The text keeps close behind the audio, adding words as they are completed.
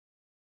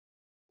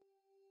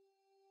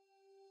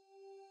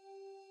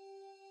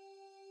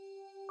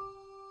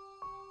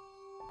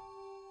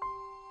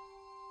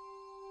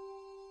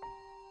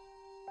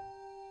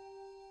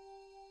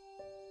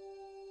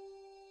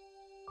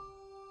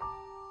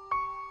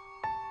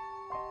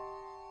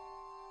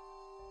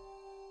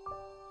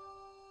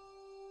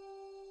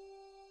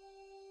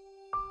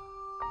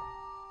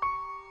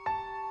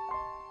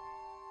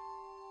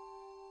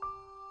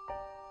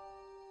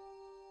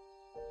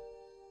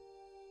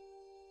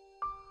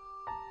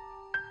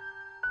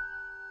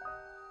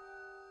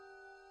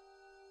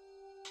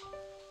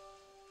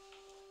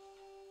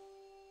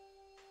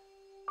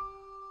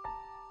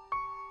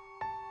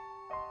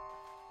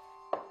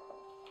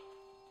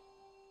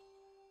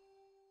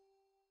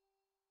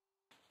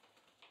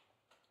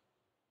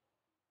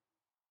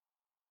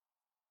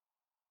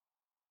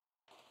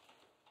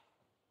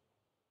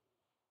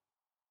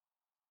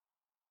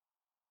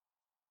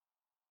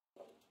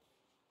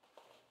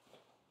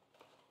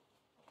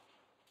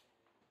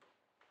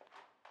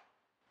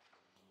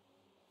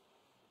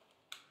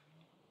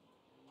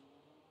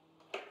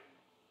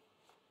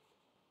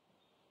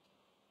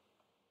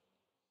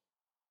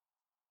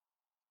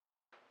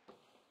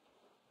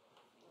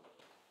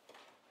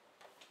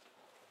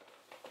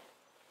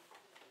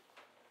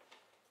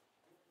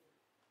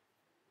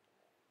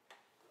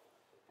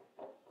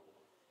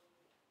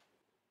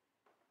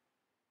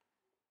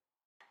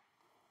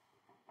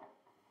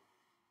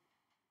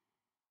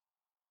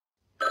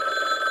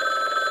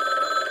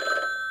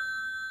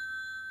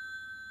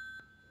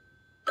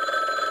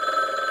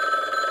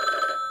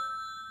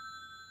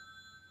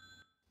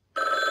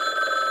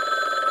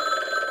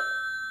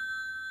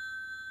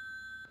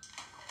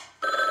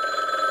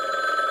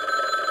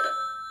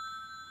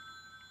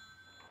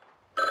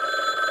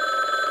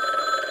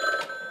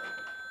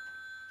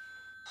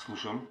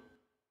Слушам.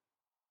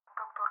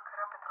 Д-р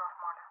Карапетров,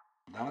 моля.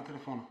 Да, на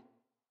телефона.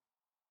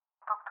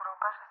 Доктор,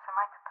 обажда се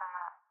майката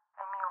на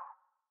Емил.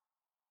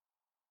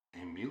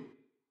 Емил?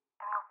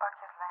 Емил пак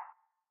е зле.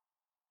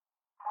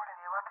 Моля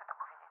ви, елате да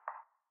го видите.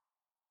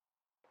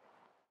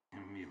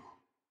 Емил.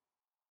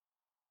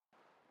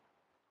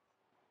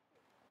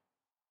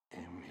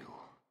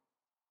 Емил.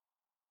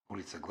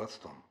 Улица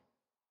Гладстон.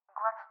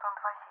 Гладстон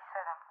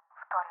 27,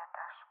 втори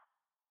етаж.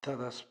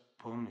 Да,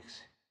 спомних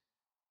си.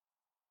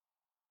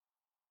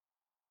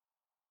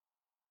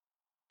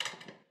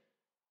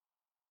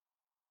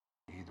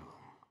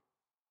 Идвам.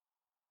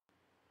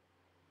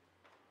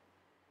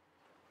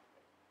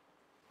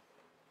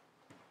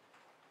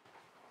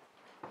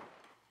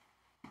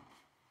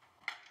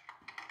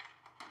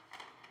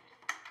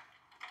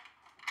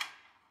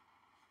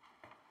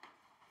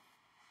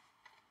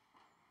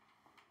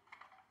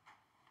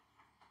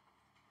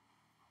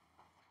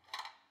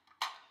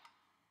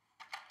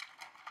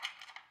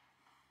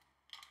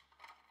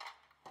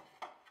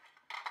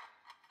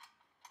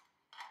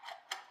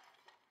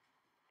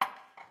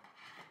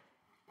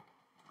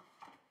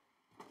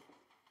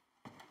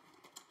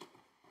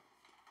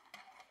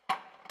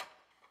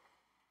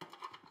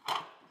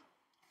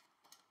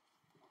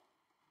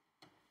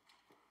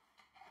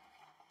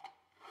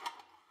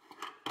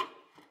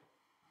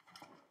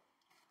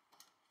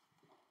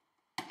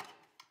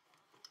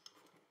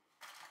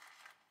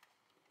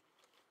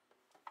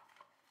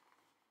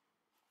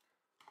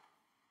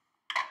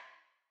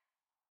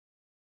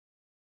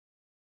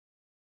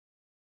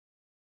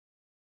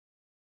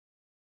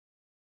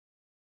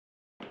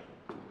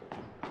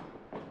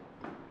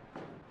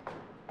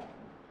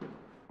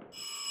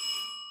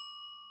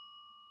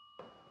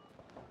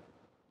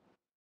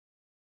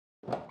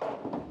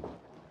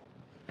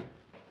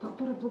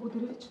 Докторе,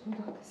 благодаря ви, че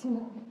дойдохте.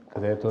 Синът ми.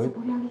 Къде е той?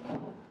 Заповядайте.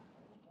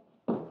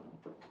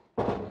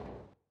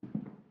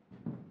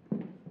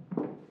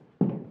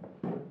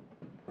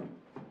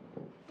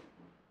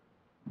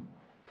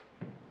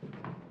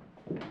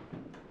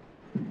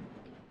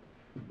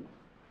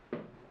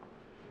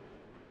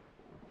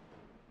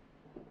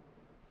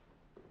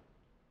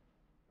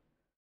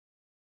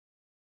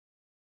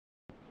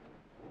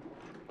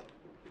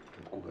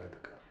 Кога е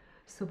така?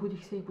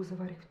 Събудих се и го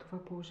заварих в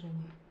това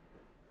положение.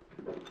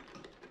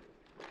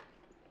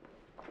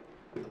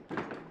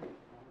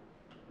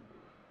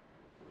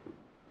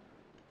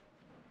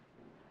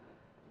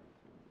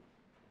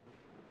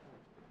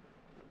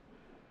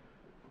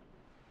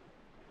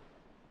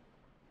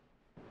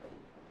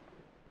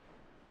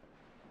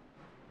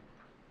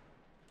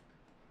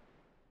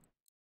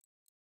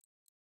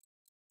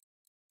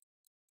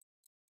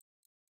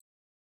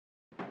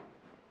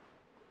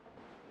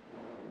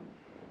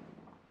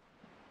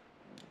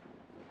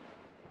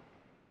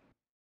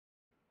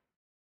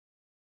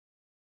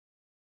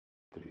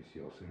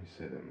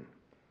 И 7.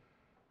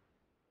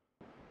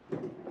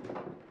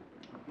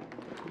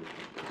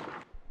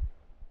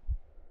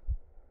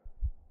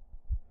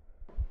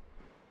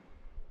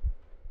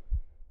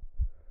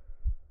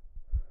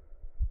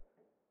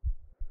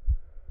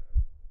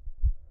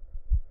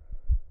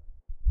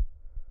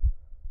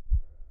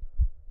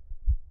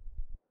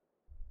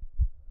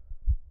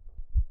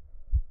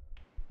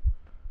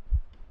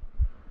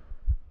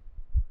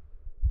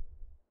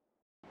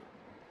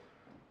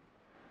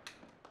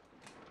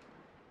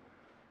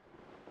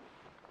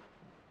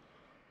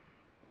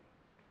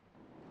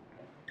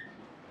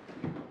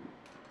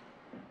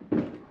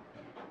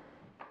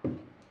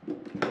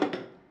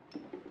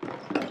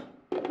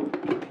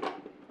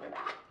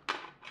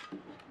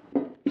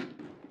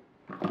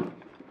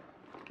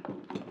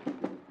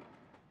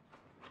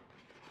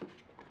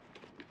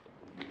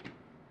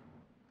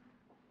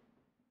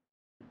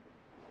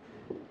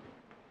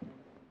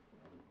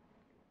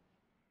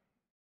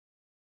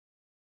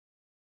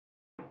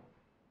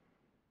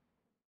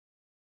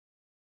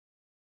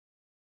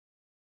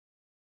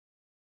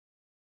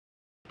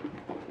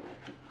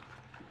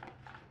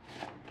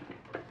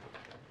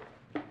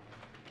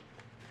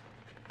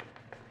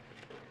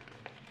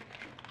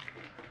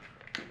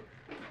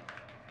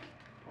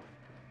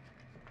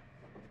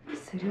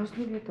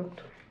 Сериозно ли е,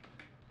 доктор?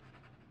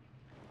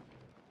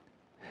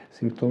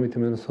 Симптомите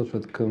ме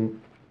насочват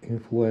към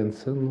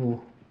инфлуенца,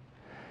 но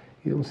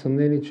имам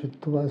съмнение, че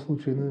това е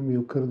случай на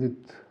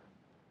миокардит.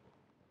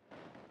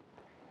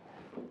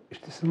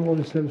 Ще се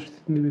наложи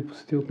следващите дни ви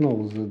посети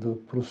отново, за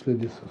да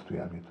проследя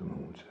състоянието на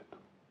момчето.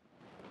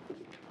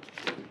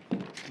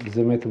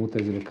 Вземете му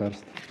тези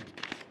лекарства.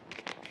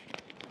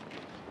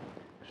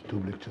 Ще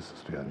облегча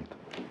състоянието.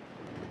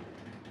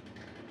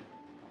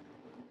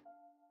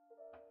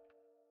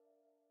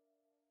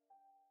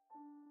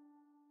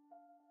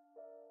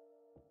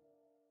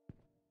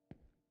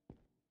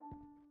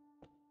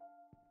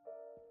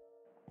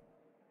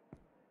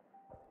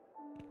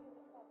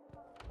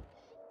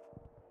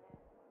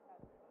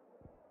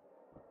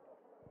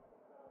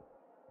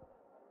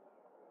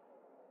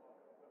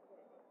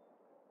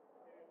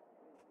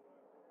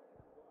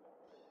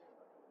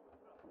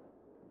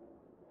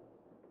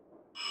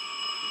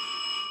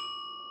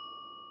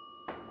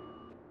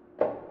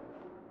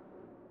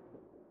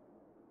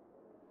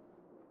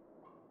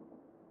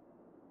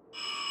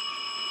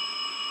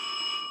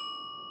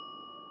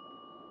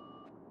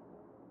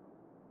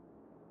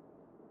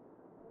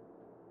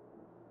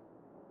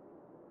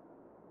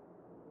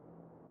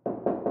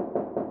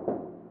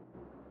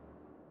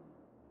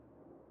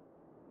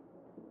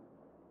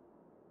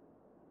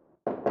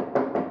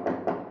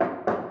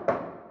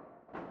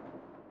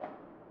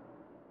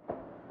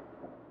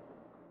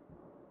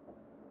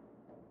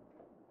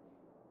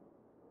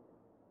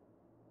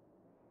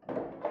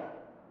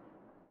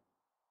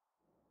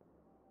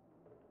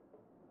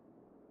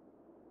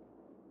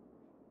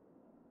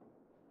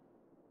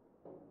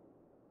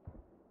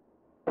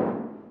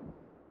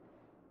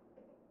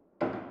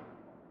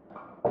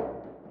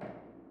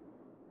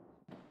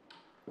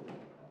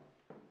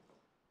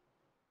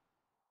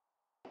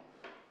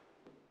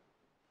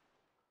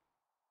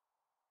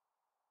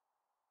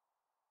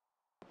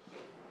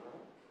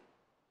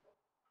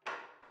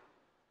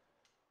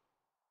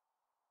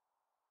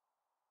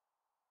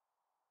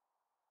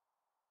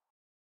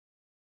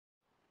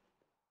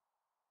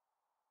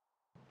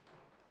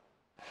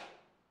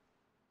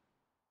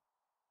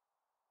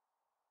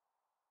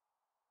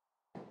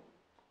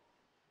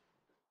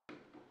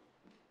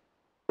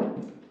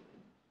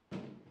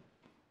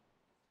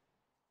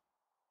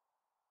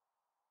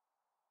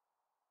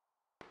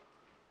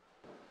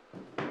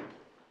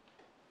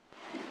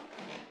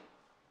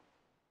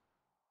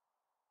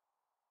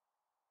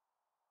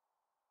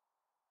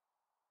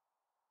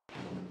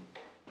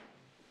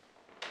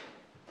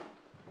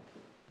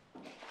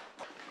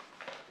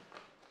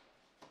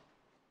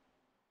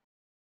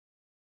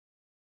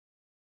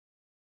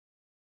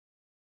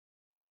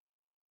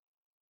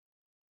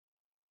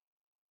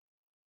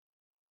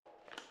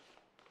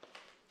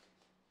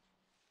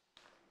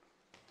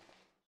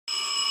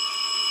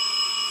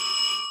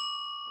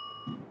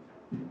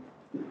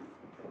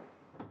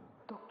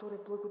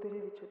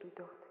 Благодаря ви, че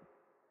дойдохте.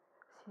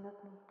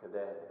 Синът ми. Къде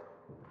е?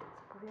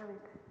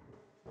 Заповядайте.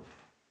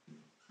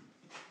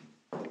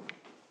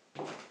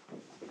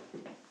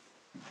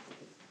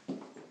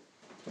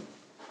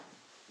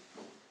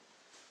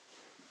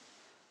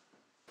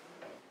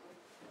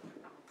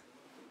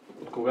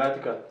 От кога е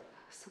така?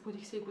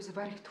 Събудих се и го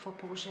заварих в това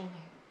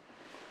положение.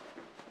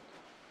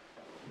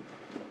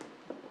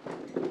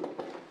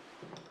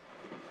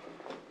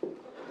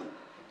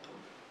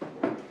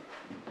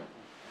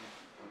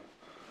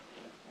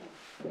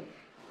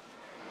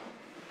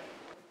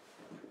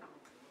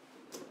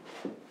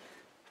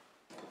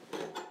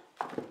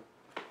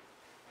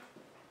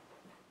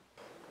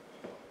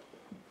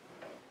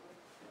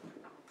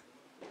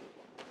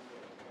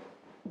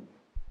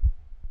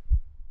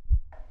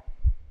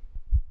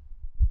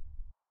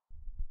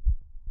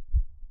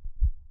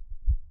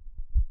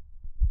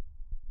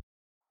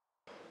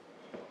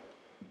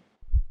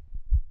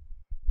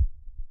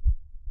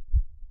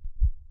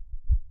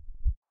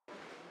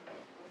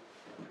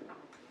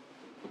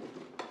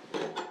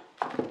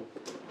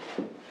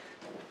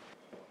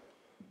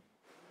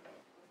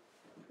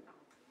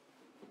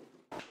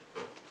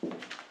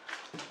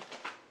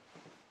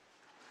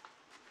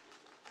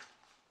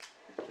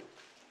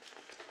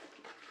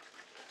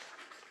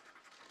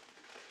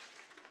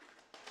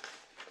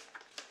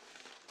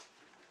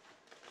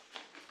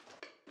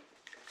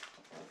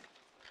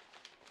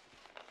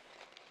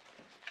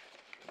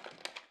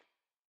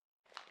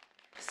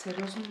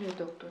 Сериозно ли е,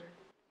 докторе?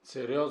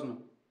 Сериозно?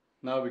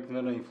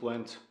 Най-обикновена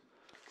инфлуенца.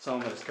 Само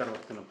ме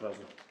разкарвахте на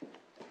празно.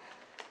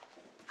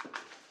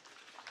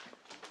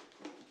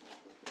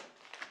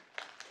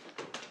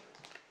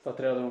 Това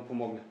трябва да му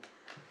помогне.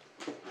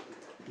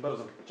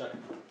 Бързо, чакай.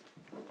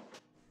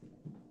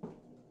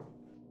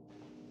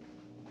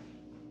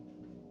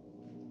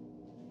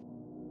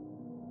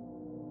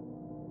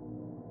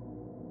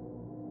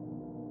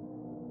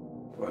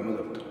 Това има,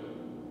 доктор.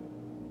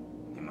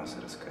 Нима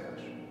се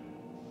разкаяваш.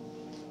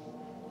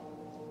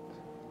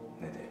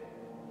 Не де.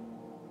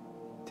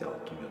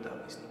 Тялото ми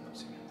отдава изни под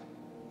земята.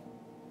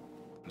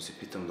 Но се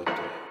питам,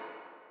 докторе,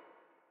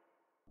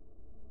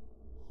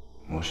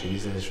 може ли да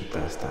излезеш от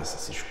тази стая с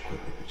всичко,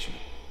 което ми причини?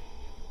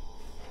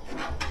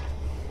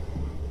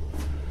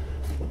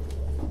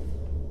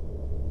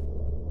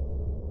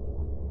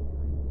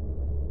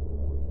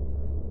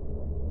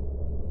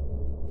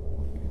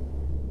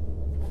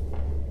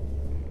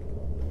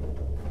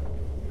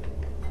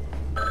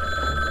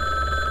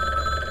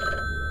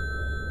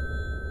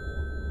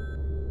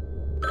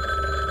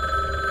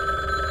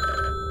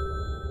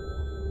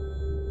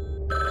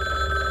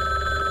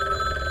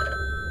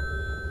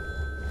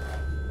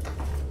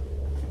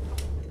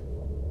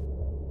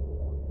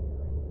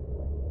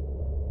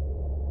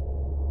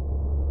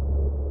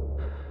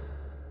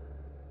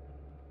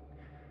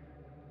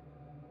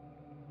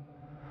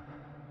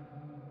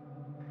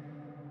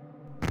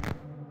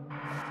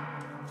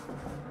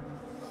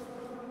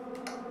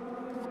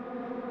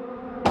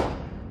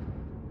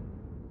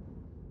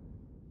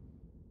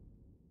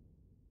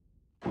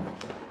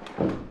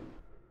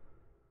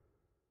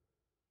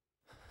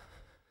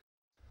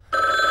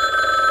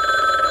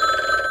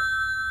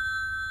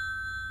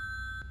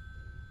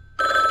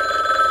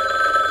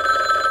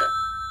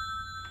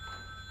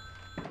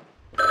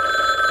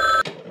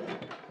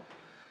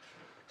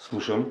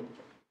 Слушам.